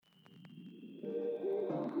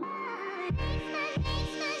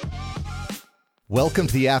Welcome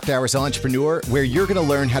to the After Hours Entrepreneur, where you're going to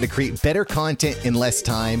learn how to create better content in less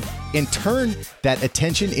time and turn that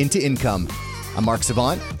attention into income. I'm Mark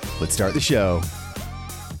Savant. Let's start the show.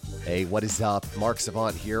 Hey, what is up? Mark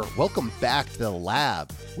Savant here. Welcome back to the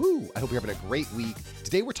lab. Woo! I hope you're having a great week.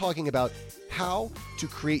 Today we're talking about how to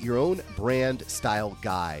create your own brand style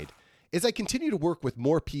guide. As I continue to work with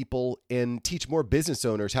more people and teach more business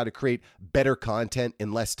owners how to create better content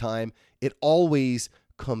in less time, it always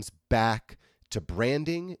comes back to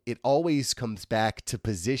branding. It always comes back to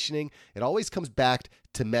positioning. It always comes back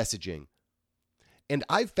to messaging. And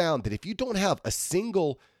I've found that if you don't have a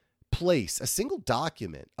single place, a single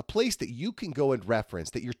document, a place that you can go and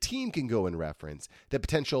reference, that your team can go and reference, that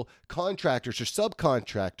potential contractors or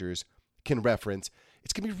subcontractors can reference,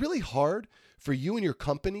 it's going to be really hard for you and your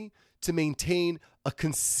company to maintain a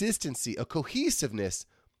consistency, a cohesiveness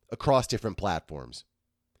across different platforms.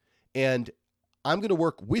 And I'm going to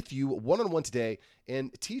work with you one-on-one today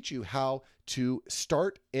and teach you how to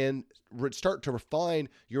start to refine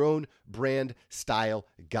your own brand style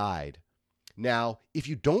guide. Now, if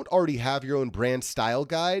you don't already have your own brand style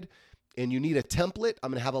guide and you need a template, I'm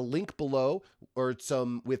going to have a link below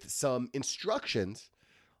with some instructions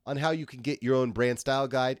on how you can get your own brand style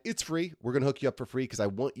guide. It's free. We're going to hook you up for free because I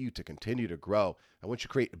want you to continue to grow. I want you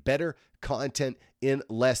to create better content in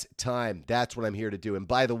less time. That's what I'm here to do. And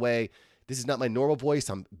by the way, this is not my normal voice.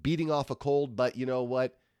 I'm beating off a cold, but you know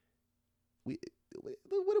what? What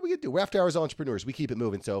are we going to do? We're After Hours Entrepreneurs. We keep it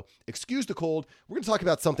moving. So excuse the cold. We're going to talk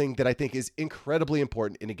about something that I think is incredibly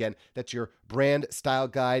important. And again, that's your brand style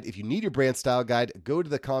guide. If you need your brand style guide, go to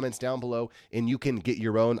the comments down below and you can get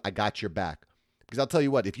your own. I got your back. Because I'll tell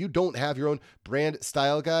you what, if you don't have your own brand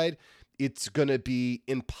style guide, it's going to be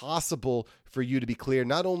impossible for you to be clear,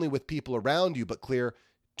 not only with people around you, but clear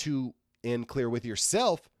with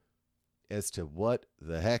yourself as to what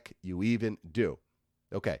the heck you even do.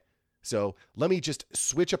 Okay, so let me just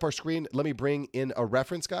switch up our screen. Let me bring in a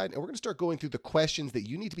reference guide, and we're going to start going through the questions that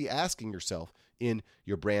you need to be asking yourself in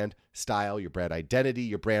your brand style, your brand identity,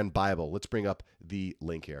 your brand Bible. Let's bring up the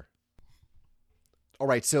link here. All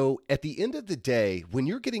right, so at the end of the day, when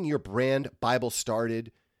you're getting your brand Bible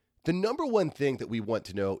started, the number one thing that we want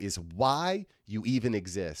to know is why you even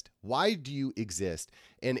exist. Why do you exist?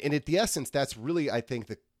 And at the essence, that's really, I think,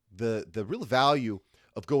 the real value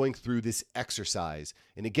of going through this exercise.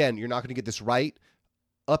 And again, you're not going to get this right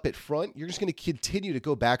up at front. You're just going to continue to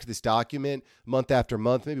go back to this document month after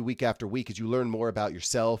month, maybe week after week, as you learn more about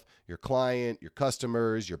yourself, your client, your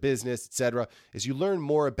customers, your business, etc. As you learn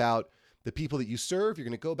more about the people that you serve, you're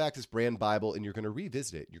going to go back to this brand Bible and you're going to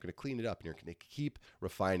revisit it. You're going to clean it up and you're going to keep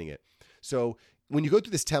refining it. So when you go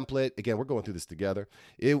through this template, again, we're going through this together.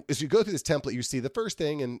 As you go through this template, you see the first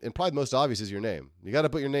thing, and probably the most obvious, is your name. You got to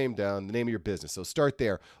put your name down, the name of your business. So start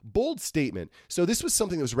there. Bold statement. So this was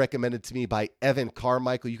something that was recommended to me by Evan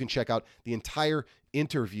Carmichael. You can check out the entire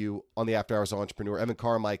interview on the After Hours Entrepreneur. Evan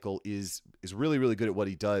Carmichael is really, really good at what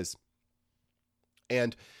he does.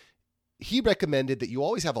 And he recommended that you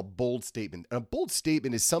always have a bold statement. And a bold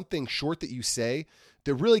statement is something short that you say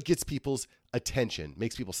that really gets people's attention,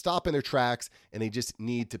 makes people stop in their tracks, and they just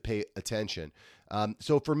need to pay attention.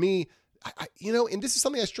 So for me, and this is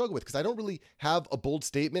something I struggle with because I don't really have a bold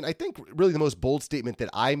statement. I think really the most bold statement that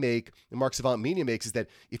I make and Mark Savant Media makes is that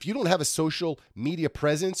if you don't have a social media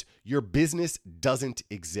presence, your business doesn't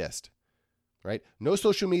exist. Right? No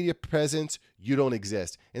social media presence, you don't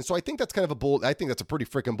exist. And so I think that's kind of I think that's a pretty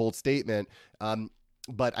freaking bold statement,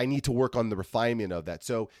 but I need to work on the refinement of that.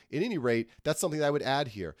 So at any rate, that's something that I would add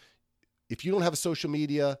here. If you don't have a social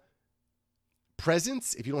media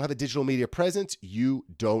presence, if you don't have a digital media presence, you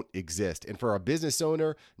don't exist. And for a business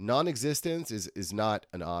owner, non-existence is not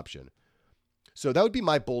an option. So that would be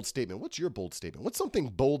my bold statement. What's your bold statement? What's something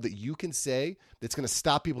bold that you can say that's going to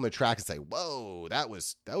stop people in their tracks and say, "Whoa, that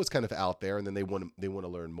was kind of out there," and then they want to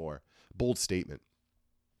learn more. Bold statement.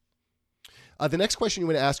 The next question you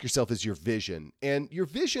want to ask yourself is your vision, and your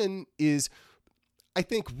vision is, I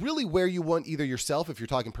think, really where you want either yourself, if you're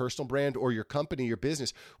talking personal brand, or your company, your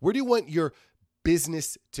business. Where do you want your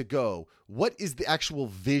business to go? What is the actual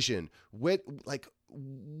vision? What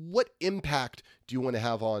impact do you want to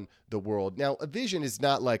have on the world? Now, a vision is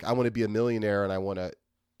not like I want to be a millionaire and I want to,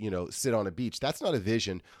 sit on a beach. That's not a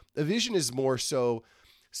vision. A vision is more so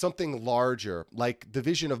something larger. Like the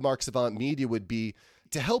vision of Mark Savant Media would be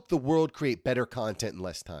to help the world create better content in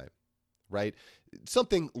less time, right?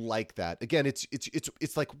 Something like that. Again,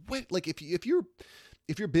 it's like what, like if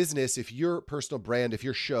your business, if your personal brand, if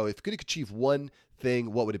your show, if it could achieve one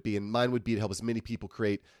thing, what would it be? And mine would be to help as many people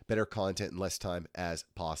create better content in less time as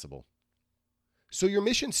possible. So your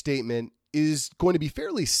mission statement is going to be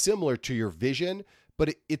fairly similar to your vision,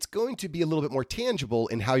 but it's going to be a little bit more tangible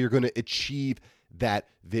in how you're going to achieve that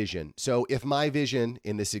vision. So if my vision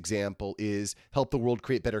in this example is help the world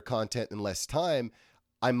create better content in less time,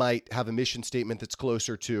 I might have a mission statement that's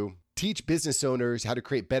closer to teach business owners how to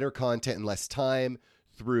create better content in less time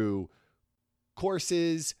through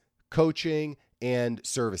courses, coaching, and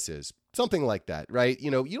services. Something like that, right?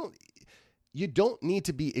 You don't need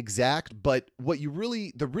to be exact, but what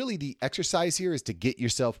the exercise here is to get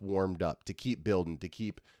yourself warmed up, to keep building, to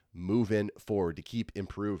keep moving forward, to keep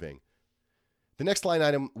improving. The next line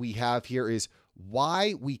item we have here is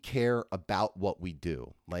why we care about what we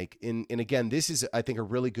do. And again, this is, I think, a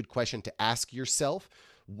really good question to ask yourself.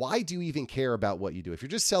 Why do you even care about what you do? If you're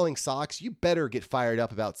just selling socks, you better get fired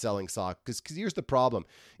up about selling socks, because here's the problem.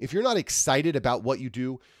 If you're not excited about what you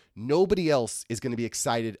do, nobody else is going to be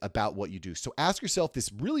excited about what you do. So ask yourself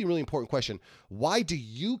this really, really important question. Why do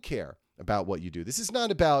you care about what you do? This is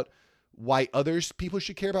not about why people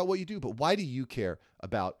should care about what you do, but why do you care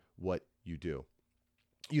about what you do?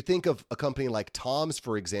 You think of a company like Tom's,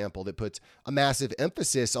 for example, that puts a massive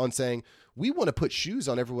emphasis on saying, we want to put shoes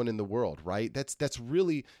on everyone in the world, right? That's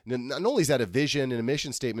really, not only is that a vision and a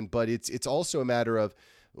mission statement, but it's also a matter of,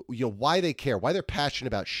 why they care, why they're passionate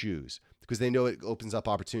about shoes, because they know it opens up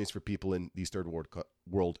opportunities for people in these third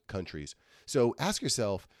world countries. So ask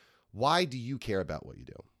yourself, why do you care about what you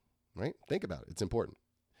do, right? Think about it. It's important.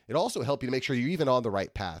 It also helps you to make sure you're even on the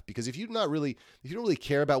right path, because if you don't really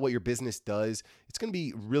care about what your business does, it's going to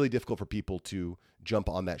be really difficult for people to jump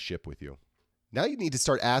on that ship with you. Now you need to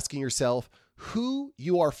start asking yourself who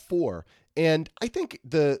you are for. And I think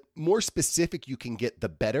the more specific you can get, the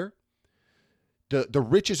better. The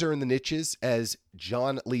riches are in the niches, as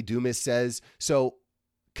John Lee Dumas says. So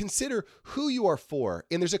consider who you are for.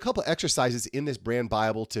 And there's a couple exercises in this brand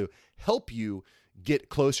Bible to help you get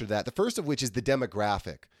closer to that. The first of which is the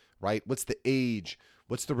demographic, right? What's the age?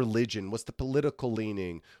 What's the religion? What's the political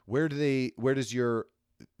leaning? Where does your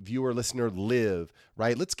viewer, listener live,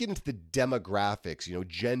 right? Let's get into the demographics,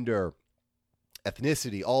 gender,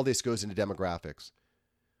 ethnicity, all this goes into demographics.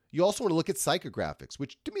 You also want to look at psychographics,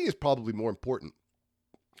 which to me is probably more important.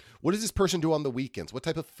 What does this person do on the weekends? What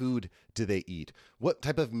type of food do they eat? What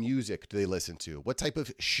type of music do they listen to? What type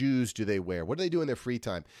of shoes do they wear? What do they do in their free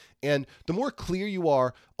time? And the more clear you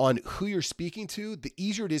are on who you're speaking to, the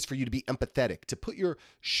easier it is for you to be empathetic, to put your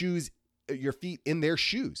feet in their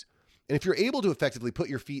shoes. And if you're able to effectively put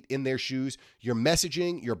your feet in their shoes, your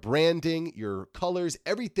messaging, your branding, your colors,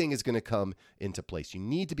 everything is going to come into place. You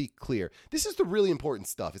need to be clear. This is the really important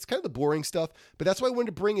stuff. It's kind of the boring stuff, but that's why I wanted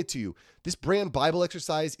to bring it to you. This brand Bible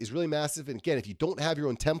exercise is really massive. And again, if you don't have your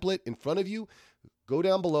own template in front of you, go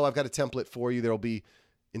down below. I've got a template for you. There'll be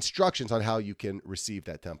instructions on how you can receive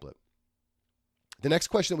that template. The next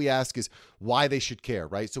question that we ask is why they should care,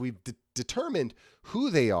 right? So we've determined who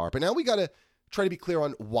they are, but now we got to try to be clear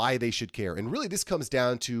on why they should care. And really this comes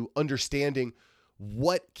down to understanding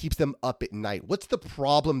what keeps them up at night. What's the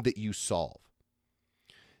problem that you solve?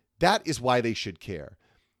 That is why they should care.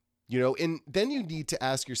 And then you need to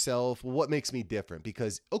ask yourself, well, what makes me different?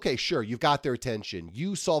 Because, okay, sure, you've got their attention.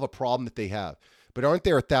 You solve a problem that they have. But aren't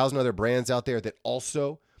there 1,000 other brands out there that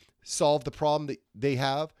also solve the problem that they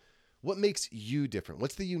have? What makes you different?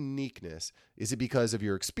 What's the uniqueness? Is it because of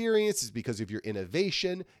your experience? Is it because of your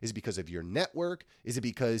innovation? Is it because of your network? Is it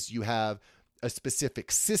because you have a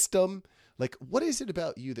specific system? What is it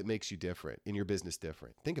about you that makes you different in your business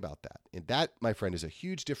different? Think about that. And that, my friend, is a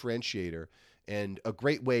huge differentiator and a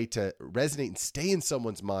great way to resonate and stay in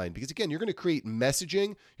someone's mind. Because again, you're going to create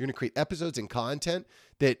messaging, you're going to create episodes and content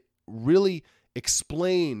that really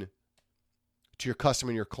explain to your customer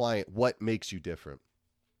and your client what makes you different.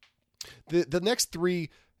 The next three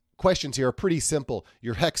questions here are pretty simple.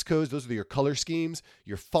 Your hex codes, those are your color schemes,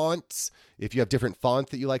 your fonts. If you have different fonts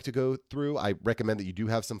that you like to go through, I recommend that you do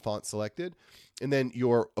have some fonts selected. And then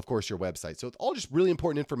of course, your website. So it's all just really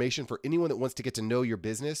important information for anyone that wants to get to know your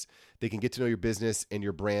business. They can get to know your business and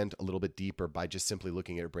your brand a little bit deeper by just simply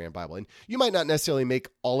looking at a brand Bible. And you might not necessarily make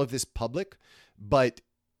all of this public, but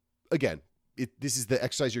again, this is the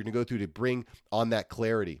exercise you're going to go through to bring on that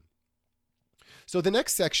clarity. So the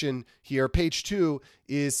next section here, page 2,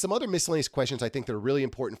 is some other miscellaneous questions I think that are really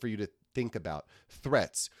important for you to think about.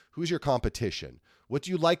 Threats. Who's your competition? What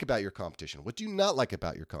do you like about your competition? What do you not like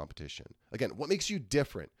about your competition? Again, what makes you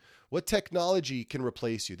different? What technology can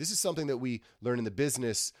replace you? This is something that we learn in the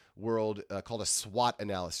business world called a SWOT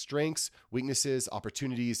analysis: strengths, weaknesses,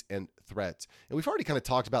 opportunities, and threats. And we've already kind of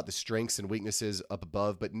talked about the strengths and weaknesses up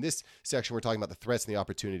above, but in this section, we're talking about the threats and the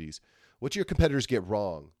opportunities. What do your competitors get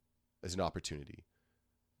wrong as an opportunity?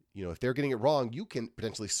 if they're getting it wrong, you can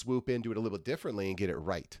potentially swoop in, do it a little bit differently and get it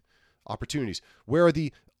right. Opportunities. Where are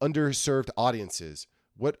the underserved audiences?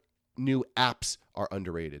 What new apps are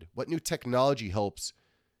underrated? What new technology helps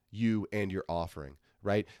you and your offering,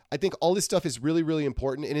 right? I think all this stuff is really, really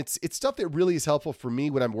important. And it's stuff that really is helpful for me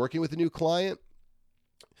when I'm working with a new client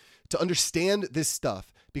to understand this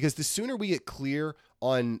stuff, because the sooner we get clear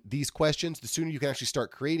on these questions, the sooner you can actually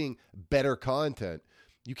start creating better content.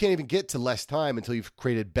 You can't even get to less time until you've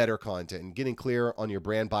created better content, and getting clear on your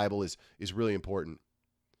brand Bible is really important.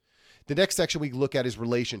 The next section we look at is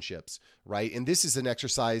relationships, right? And this is an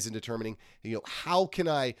exercise in determining, how can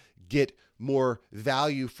I get more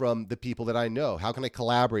value from the people that I know? How can I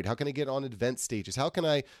collaborate? How can I get on event stages? How can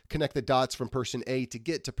I connect the dots from person A to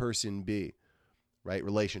get to person B, right?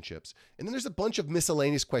 Relationships. And then there's a bunch of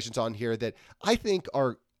miscellaneous questions on here that I think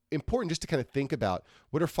are important just to kind of think about.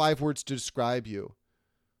 What are 5 words to describe you?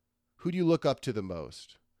 Who do you look up to the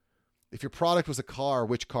most? If your product was a car,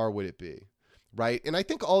 which car would it be? Right? And I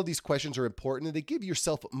think all of these questions are important, and they give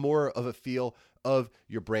yourself more of a feel of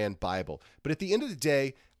your brand Bible. But at the end of the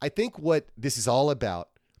day, I think what this is all about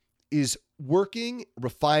is working,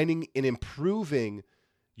 refining, and improving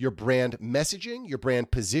your brand messaging, your brand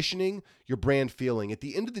positioning, your brand feeling. At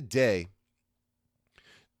the end of the day,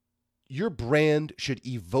 your brand should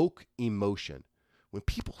evoke emotion. When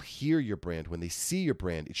people hear your brand, when they see your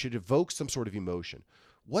brand, it should evoke some sort of emotion.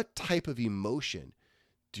 What type of emotion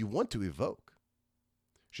do you want to evoke?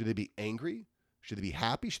 Should they be angry? Should they be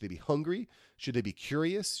happy? Should they be hungry? Should they be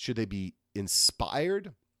curious? Should they be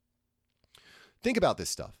inspired? Think about this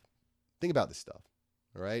stuff.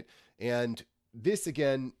 All right? And this,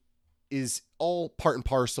 again, is all part and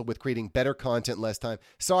parcel with creating better content in less time.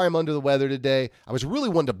 Sorry, I'm under the weather today. I was really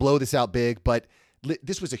wanting to blow this out big, but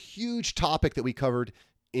this was a huge topic that we covered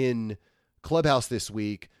in Clubhouse this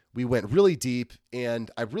week. We went really deep,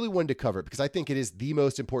 and I really wanted to cover it because I think it is the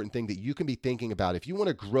most important thing that you can be thinking about. If you want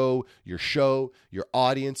to grow your show, your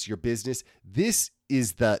audience, your business, this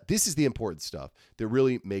is the important stuff that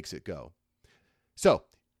really makes it go. So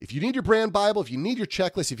if you need your brand Bible, if you need your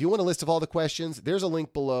checklist, if you want a list of all the questions, there's a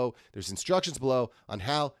link below. There's instructions below on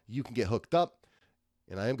how you can get hooked up,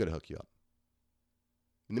 and I am going to hook you up.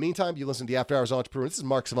 In the meantime, you listen to the After Hours Entrepreneur. This is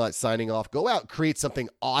Mark Savant signing off. Go out, create something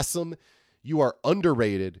awesome. You are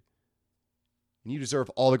underrated, and you deserve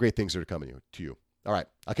all the great things that are coming to you. All right,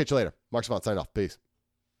 I'll catch you later. Mark Savant signing off. Peace.